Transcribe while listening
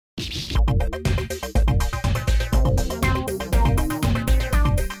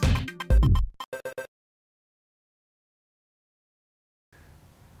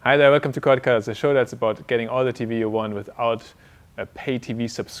Hi there, welcome to Cord Cutters, a show that's about getting all the TV you want without a pay TV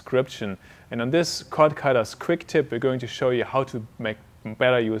subscription. And on this Cord Cutters quick tip, we're going to show you how to make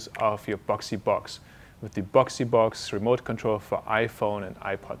better use of your Boxee Box with the Boxee Box remote control for iPhone and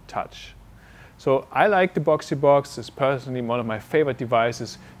iPod Touch. So I like the Boxee Box. It's personally one of my favorite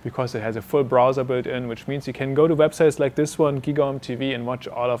devices because it has a full browser built in, which means you can go to websites like this one, GigaOM TV, and watch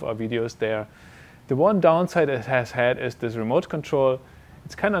all of our videos there. The one downside it has had is this remote control.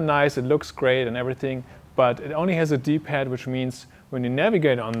 It's kind of nice, it looks great and everything, but it only has a D-pad, which means when you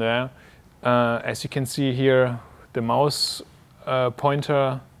navigate on there, as you can see here, the mouse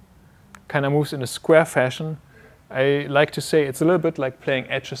pointer kind of moves in a square fashion. I like to say it's a little bit like playing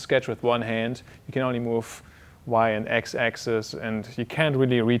Etch-a-Sketch with one hand. You can only move Y and X axis, and you can't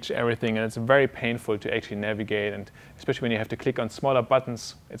really reach everything, and it's very painful to actually navigate, and especially when you have to click on smaller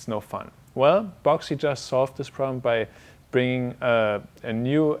buttons, it's no fun. Well, Boxee just solved this problem by bringing a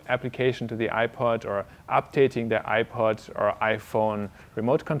new application to the iPod, or updating the iPod or iPhone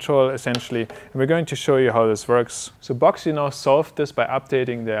remote control essentially. And we're going to show you how this works. So Boxee now solved this by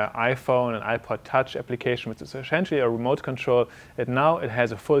updating their iPhone and iPod Touch application, which is essentially a remote control, and now it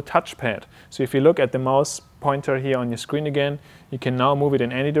has a full touchpad. So if you look at the mouse pointer here on your screen again, you can now move it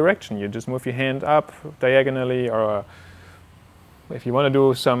in any direction. You just move your hand up diagonally, or if you want to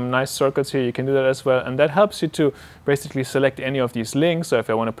do some nice circles here, you can do that as well. And that helps you to basically select any of these links. So if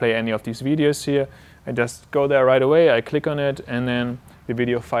I want to play any of these videos here, I just go there right away, I click on it, and then the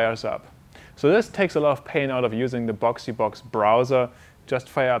video fires up. So this takes a lot of pain out of using the Boxee Box browser. Just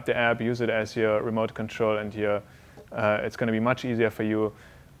fire up the app, use it as your remote control, and it's going to be much easier for you.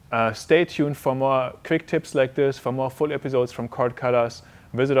 Stay tuned for more quick tips like this. For more full episodes from Cord Cutters,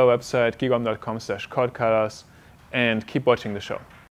 visit our website, gigaom.com/cordcutters, and keep watching the show.